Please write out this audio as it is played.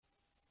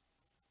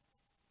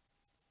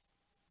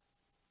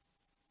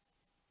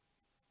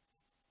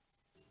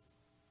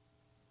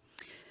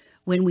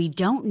When we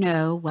don't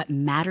know what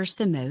matters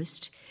the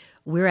most,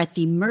 we're at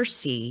the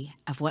mercy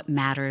of what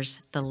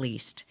matters the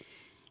least.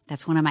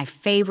 That's one of my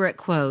favorite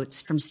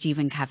quotes from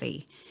Stephen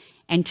Covey.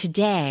 And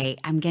today,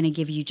 I'm going to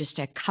give you just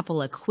a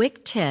couple of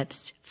quick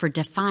tips for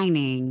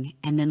defining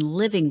and then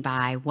living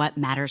by what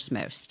matters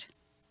most.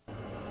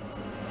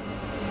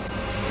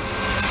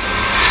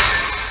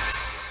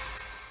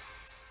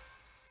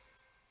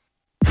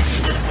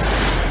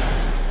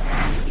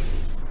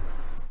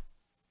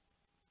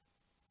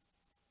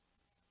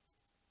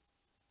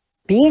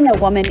 Being a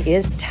woman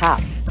is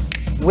tough.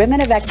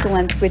 Women of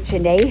Excellence with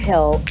Janae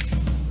Hill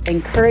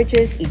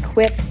encourages,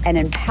 equips, and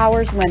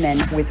empowers women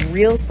with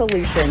real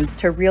solutions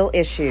to real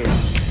issues.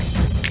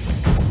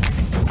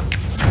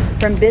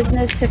 From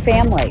business to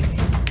family,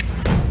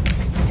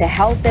 to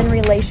health and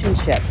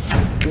relationships,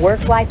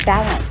 work-life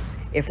balance.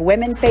 If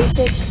women face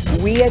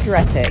it, we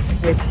address it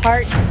with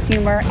heart,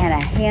 humor, and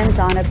a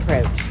hands-on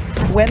approach.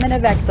 Women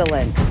of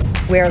Excellence,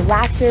 where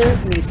laughter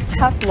meets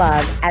tough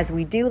love as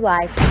we do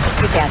life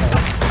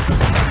together.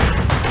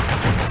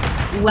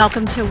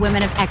 Welcome to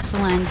Women of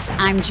Excellence.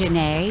 I'm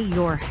Janae,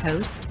 your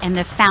host and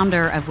the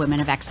founder of Women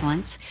of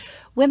Excellence.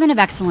 Women of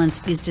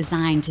Excellence is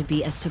designed to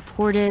be a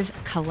supportive,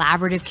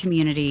 collaborative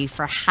community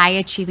for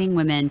high-achieving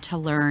women to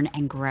learn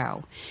and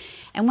grow.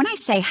 And when I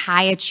say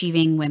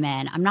high-achieving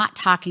women, I'm not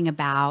talking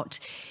about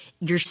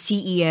your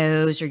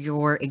CEOs or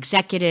your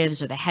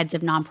executives or the heads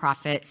of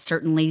nonprofits.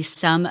 Certainly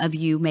some of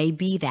you may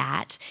be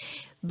that.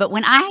 But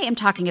when I am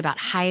talking about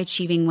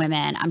high-achieving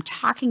women, I'm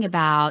talking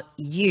about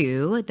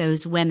you,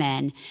 those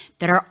women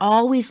that are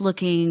always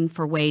looking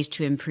for ways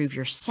to improve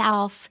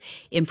yourself,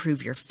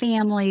 improve your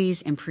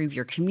families, improve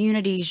your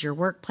communities, your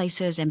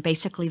workplaces, and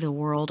basically the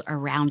world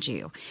around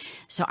you.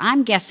 So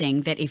I'm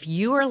guessing that if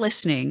you are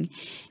listening,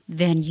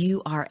 then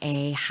you are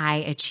a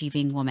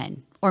high-achieving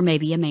woman, or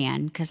maybe a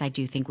man, because I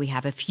do think we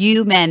have a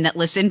few men that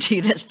listen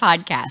to this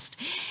podcast.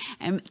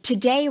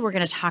 Today, we're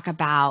going to talk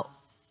about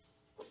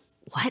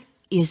what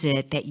is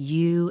it that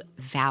you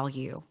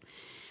value?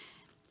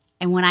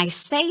 And when I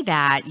say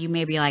that, you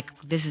may be like,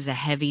 this is a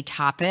heavy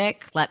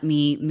topic. Let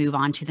me move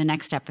on to the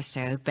next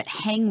episode, but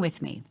hang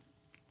with me.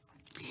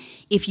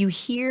 If you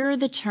hear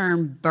the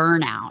term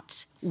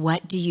burnout,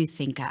 what do you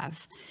think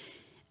of?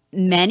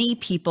 Many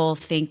people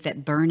think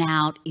that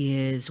burnout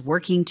is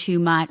working too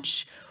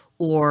much,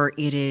 or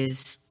it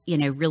is,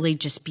 really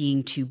just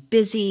being too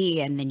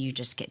busy and then you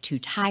just get too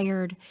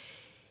tired.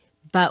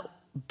 But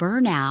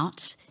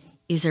burnout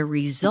is a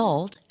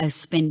result of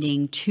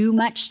spending too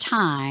much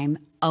time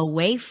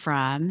away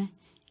from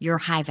your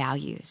high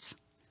values.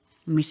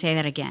 Let me say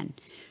that again.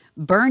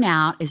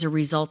 Burnout is a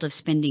result of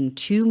spending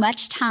too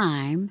much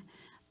time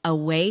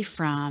away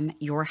from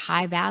your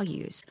high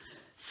values.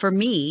 For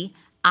me,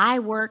 I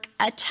work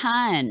a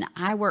ton.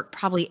 I work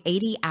probably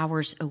 80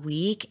 hours a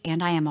week,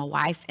 and I am a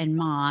wife and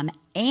mom,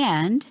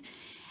 and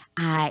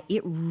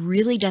it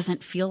really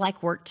doesn't feel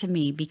like work to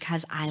me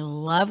because I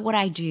love what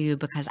I do,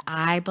 because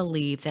I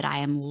believe that I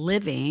am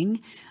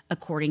living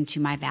according to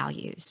my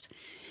values.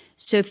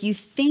 So if you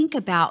think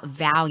about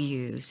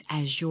values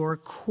as your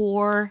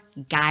core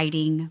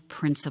guiding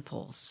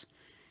principles,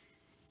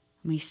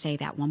 let me say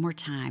that one more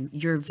time.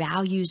 Your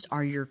values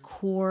are your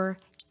core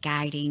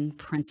guiding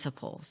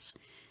principles.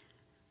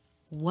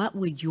 What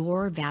would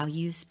your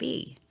values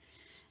be?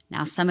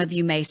 Now, some of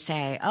you may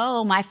say,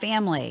 oh, my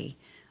family.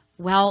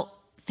 Well,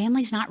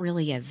 family's not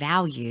really a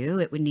value.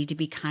 It would need to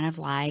be kind of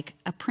like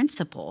a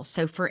principle.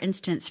 So for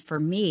instance, for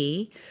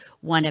me,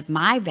 one of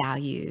my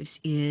values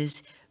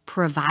is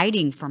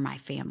providing for my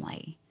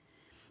family.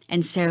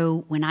 And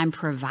so when I'm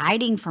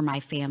providing for my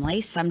family,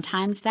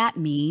 sometimes that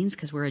means,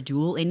 because we're a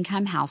dual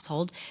income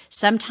household,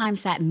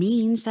 sometimes that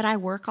means that I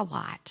work a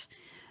lot.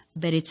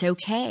 But it's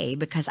okay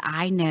because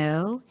I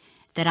know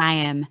that I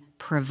am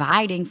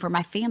providing for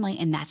my family,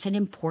 and that's an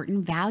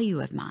important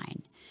value of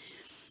mine.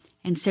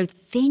 And so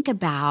think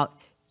about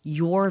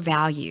your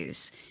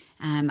values.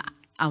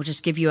 I'll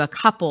just give you a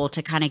couple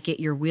to kind of get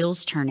your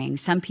wheels turning.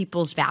 Some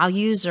people's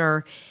values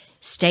are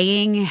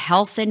staying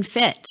health and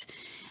fit.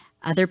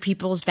 Other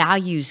people's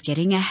values,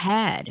 getting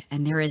ahead.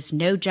 And there is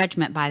no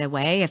judgment, by the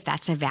way, if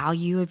that's a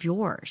value of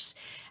yours.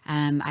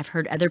 I've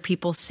heard other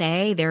people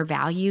say their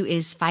value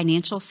is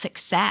financial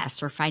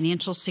success or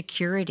financial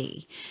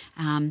security.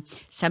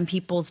 Some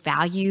people's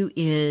value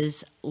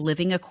is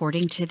living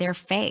according to their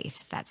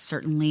faith. That's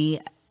certainly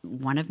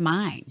one of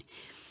mine.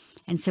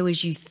 And so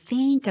as you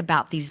think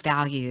about these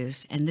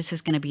values, and this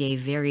is going to be a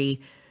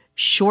very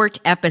short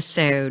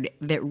episode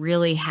that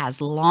really has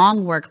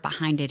long work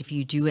behind it if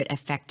you do it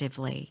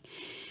effectively.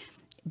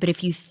 But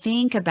if you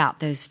think about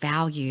those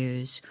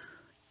values,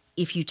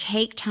 if you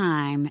take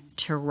time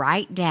to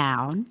write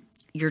down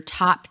your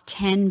top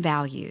 10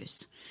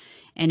 values,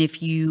 and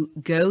if you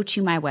go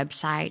to my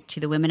website, to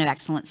the Women of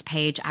Excellence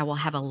page, I will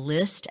have a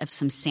list of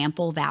some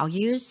sample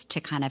values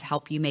to kind of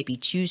help you maybe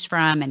choose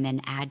from and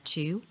then add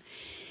to.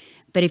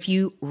 But if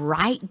you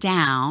write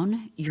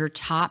down your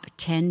top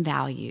 10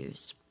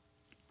 values,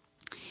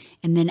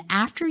 and then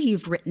after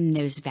you've written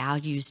those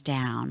values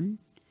down,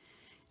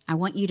 I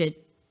want you to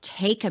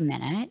take a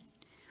minute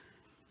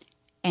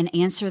and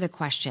answer the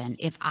question.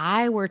 If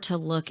I were to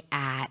look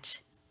at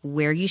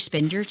where you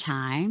spend your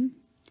time,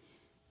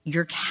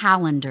 your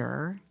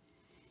calendar,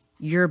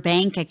 your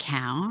bank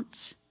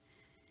account,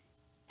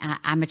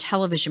 I'm a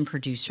television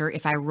producer.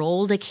 If I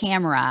rolled a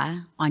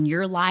camera on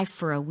your life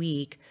for a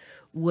week,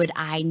 would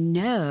I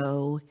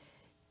know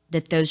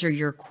that those are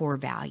your core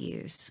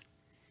values?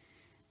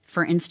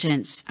 For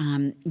instance,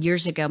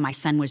 years ago, my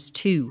son was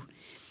 2,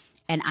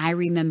 and I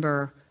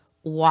remember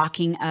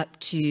walking up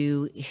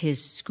to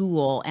his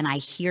school and I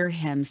hear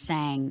him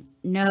saying,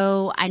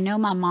 "No, I know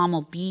my mom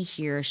will be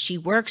here. She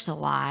works a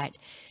lot,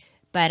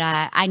 but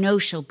I know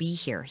she'll be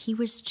here." He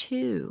was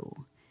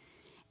 2.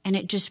 And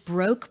it just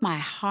broke my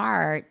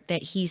heart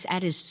that he's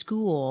at his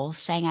school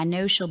saying, "I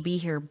know she'll be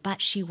here,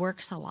 but she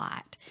works a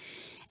lot."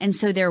 And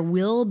so there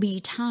will be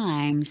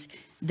times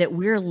that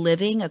we're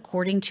living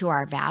according to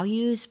our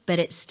values, but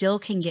it still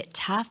can get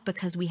tough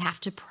because we have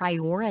to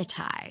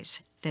prioritize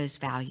those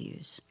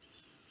values.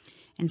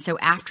 And so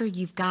after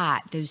you've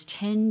got those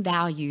 10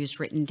 values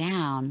written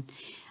down,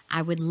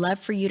 I would love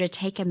for you to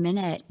take a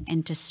minute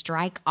and to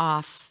strike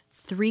off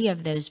 3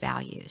 of those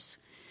values.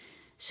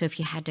 So if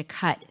you had to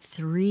cut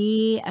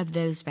 3 of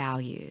those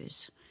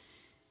values,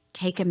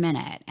 take a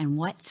minute, and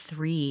what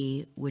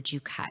 3 would you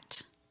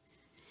cut?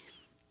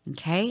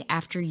 Okay,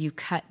 after you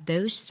cut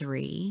those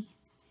 3,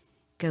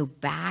 go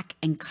back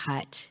and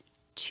cut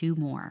 2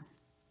 more.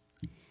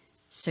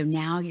 So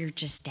now you're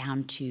just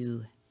down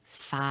to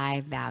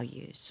 5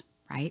 values,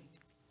 right?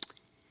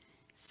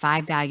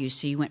 5 values,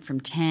 so you went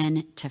from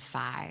 10 to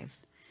 5.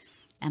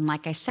 And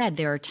like I said,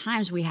 there are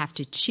times we have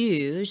to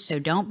choose. So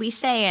don't be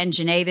saying,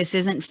 "Janae, this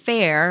isn't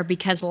fair,"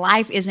 because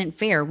life isn't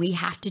fair. We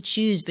have to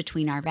choose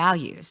between our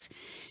values.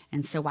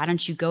 And so why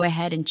don't you go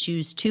ahead and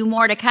choose 2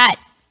 more to cut?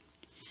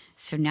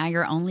 So now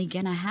you're only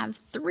going to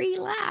have 3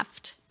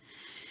 left.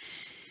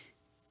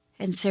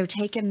 And so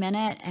take a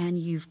minute and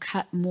you've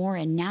cut more,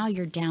 and now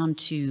you're down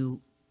to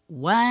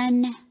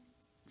 1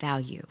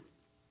 value.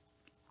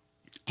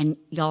 And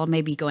y'all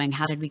may be going,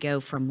 "How did we go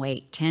from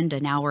 10 to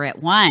now we're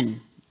at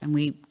 1? And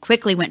we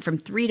quickly went from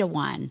 3 to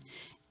 1.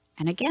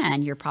 And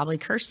again, you're probably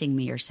cursing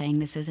me or saying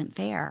this isn't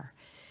fair.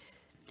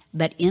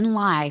 But in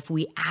life,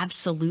 we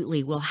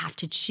absolutely will have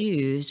to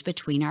choose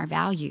between our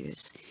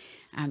values.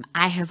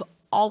 I have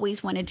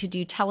always wanted to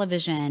do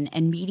television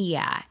and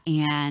media.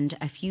 And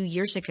a few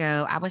years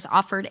ago, I was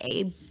offered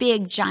a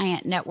big,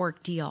 giant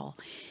network deal.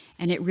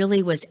 And it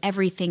really was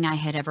everything I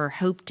had ever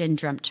hoped and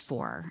dreamt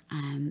for.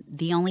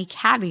 The only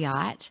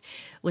caveat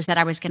was that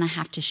I was going to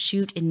have to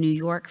shoot in New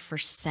York for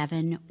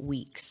 7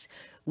 weeks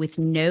with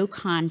no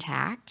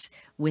contact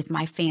with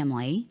my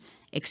family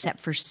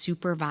except for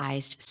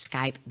supervised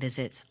Skype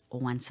visits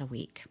once a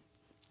week.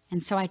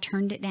 And so I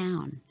turned it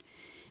down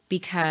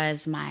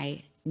because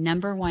my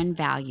number 1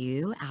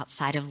 value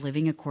outside of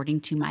living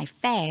according to my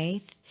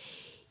faith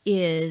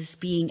is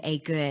being a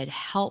good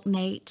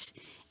helpmate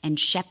and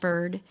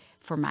shepherd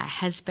for my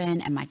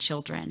husband and my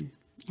children.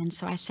 And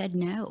so I said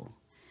no.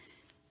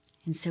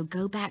 And so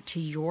go back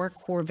to your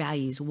core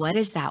values. What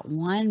is that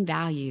 1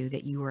 value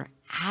that you are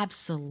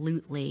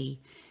absolutely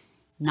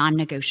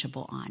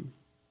non-negotiable on?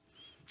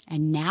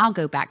 And now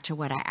go back to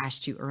what I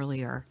asked you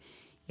earlier.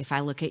 If I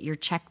look at your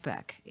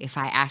checkbook, if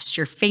I asked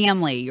your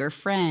family, your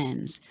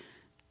friends,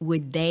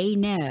 would they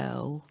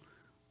know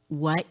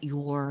what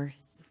your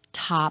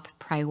top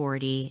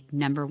priority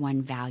number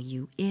 1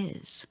 value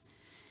is?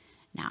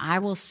 Now, I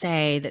will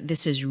say that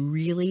this is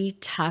really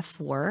tough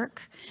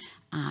work,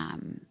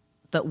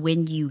 but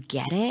when you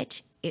get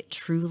it, it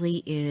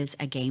truly is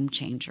a game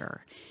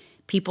changer.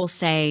 People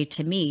say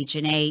to me,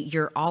 "Janae,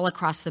 you're all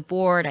across the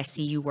board. I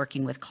see you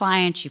working with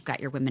clients. You've got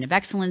your Women of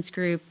Excellence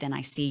group. Then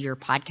I see your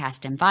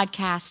podcast and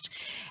vodcast.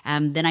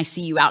 Then I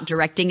see you out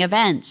directing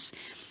events."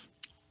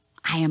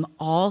 I am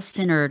all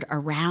centered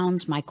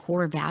around my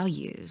core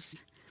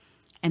values.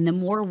 And the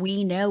more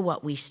we know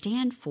what we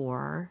stand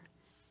for,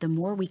 the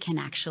more we can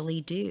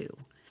actually do.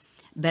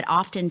 But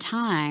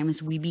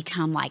oftentimes we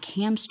become like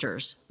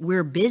hamsters.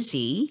 We're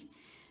busy,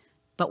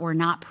 but we're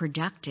not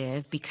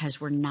productive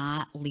because we're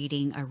not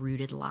leading a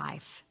rooted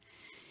life.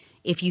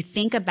 If you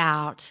think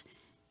about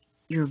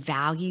your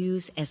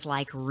values as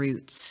like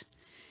roots,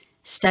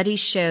 studies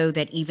show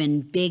that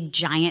even big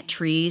giant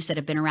trees that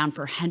have been around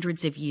for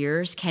hundreds of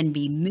years can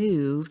be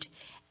moved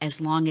as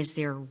long as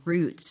their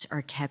roots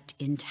are kept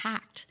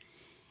intact.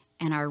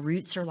 And our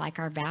roots are like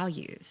our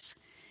values.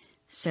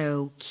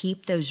 So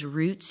keep those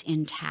roots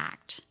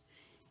intact.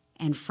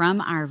 And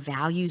from our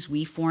values,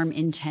 we form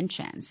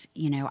intentions.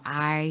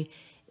 I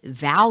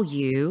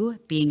value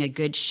being a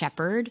good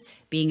shepherd,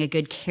 being a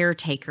good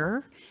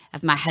caretaker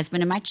of my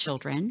husband and my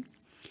children.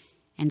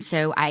 And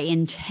so I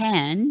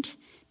intend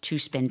to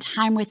spend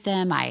time with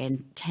them. I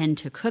intend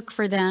to cook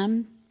for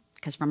them,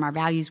 because from our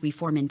values, we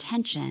form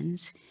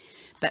intentions.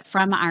 But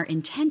from our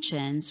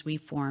intentions, we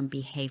form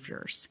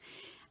behaviors.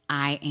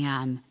 I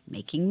am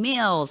making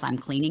meals. I'm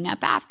cleaning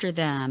up after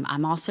them.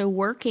 I'm also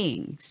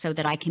working so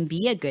that I can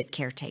be a good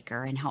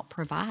caretaker and help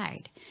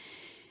provide.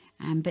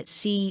 But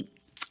see,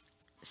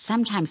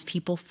 sometimes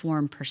people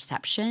form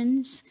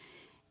perceptions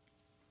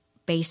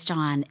based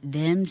on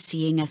them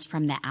seeing us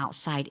from the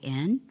outside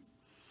in.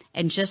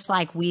 And just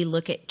like we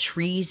look at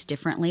trees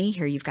differently,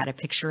 here you've got a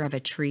picture of a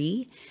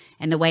tree,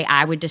 and the way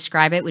I would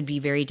describe it would be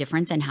very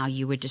different than how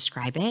you would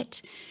describe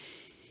it.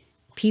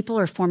 People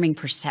are forming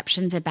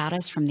perceptions about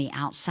us from the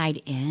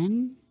outside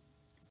in,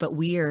 but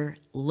we are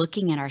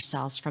looking at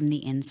ourselves from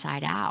the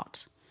inside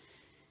out.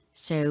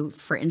 So,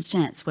 for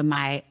instance, when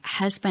my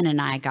husband and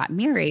I got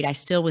married, I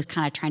still was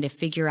kind of trying to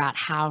figure out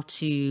how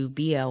to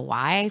be a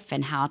wife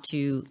and how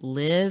to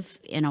live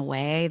in a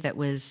way that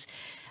was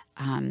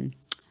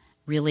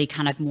really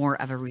kind of more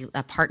of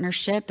a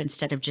partnership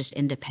instead of just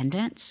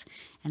independence.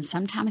 And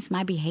sometimes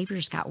my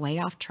behaviors got way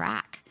off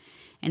track.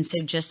 And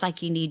so just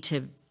like you need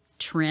to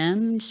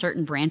trim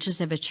certain branches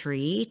of a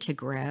tree to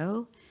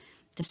grow,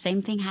 the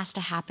same thing has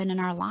to happen in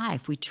our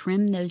life. We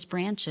trim those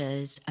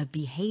branches of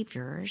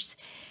behaviors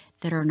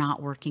that are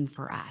not working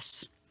for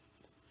us.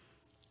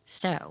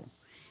 So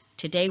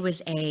today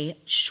was a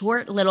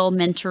short little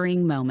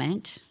mentoring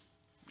moment.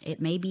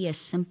 It may be a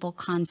simple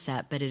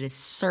concept, but it is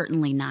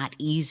certainly not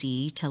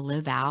easy to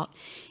live out.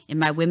 In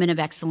my Women of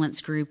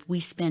Excellence group, we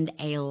spend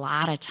a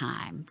lot of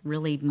time,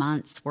 really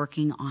months,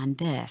 working on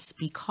this,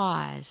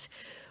 because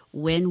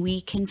when we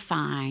can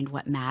find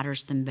what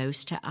matters the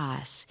most to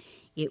us,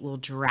 it will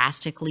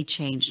drastically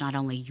change not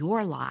only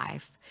your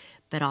life,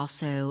 but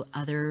also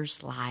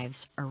others'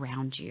 lives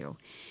around you.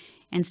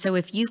 And so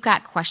if you've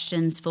got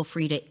questions, feel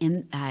free to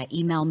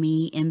email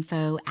me,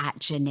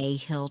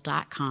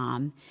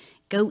 info@JanaeHill.com.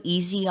 Go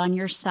easy on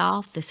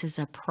yourself. This is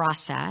a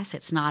process.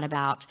 It's not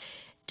about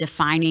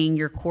defining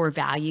your core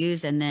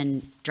values and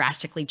then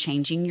drastically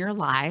changing your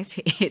life.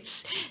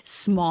 It's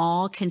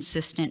small,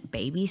 consistent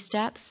baby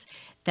steps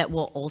that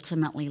will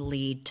ultimately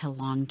lead to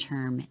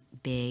long-term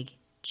big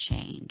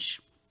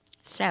change.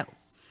 So,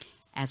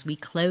 as we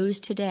close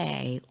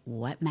today,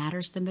 what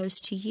matters the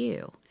most to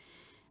you?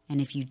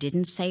 And if you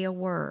didn't say a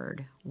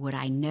word, would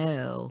I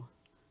know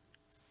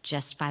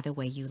just by the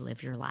way you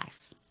live your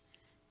life?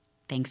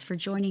 Thanks for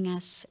joining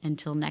us.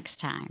 Until next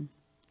time.